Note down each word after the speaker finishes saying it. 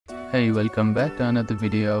Hey, welcome back to another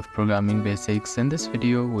video of Programming Basics. In this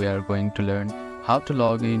video, we are going to learn how to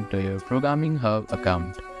log into your Programming Hub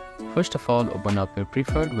account. First of all, open up your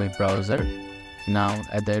preferred web browser. Now,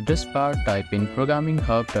 at the address bar, type in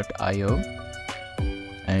programminghub.io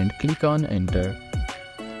and click on Enter.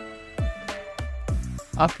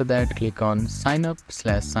 After that, click on Sign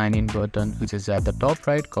Up/Sign In button, which is at the top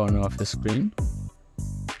right corner of the screen.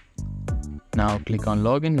 Now, click on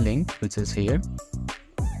Login link, which is here.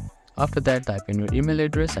 After that, type in your email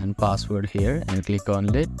address and password here and click on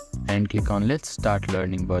Let's Start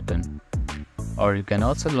Learning button. Or you can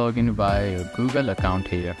also log in via your Google account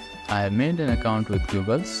here. I have made an account with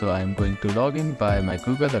Google, so I am going to log in via my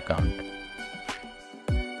Google account.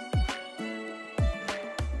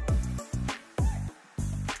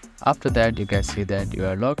 After that, you can see that you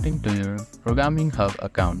are logged into your Programming Hub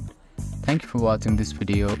account. Thank you for watching this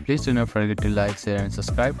video. Please do not forget to like, share and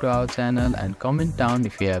subscribe to our channel and comment down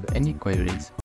if you have any queries.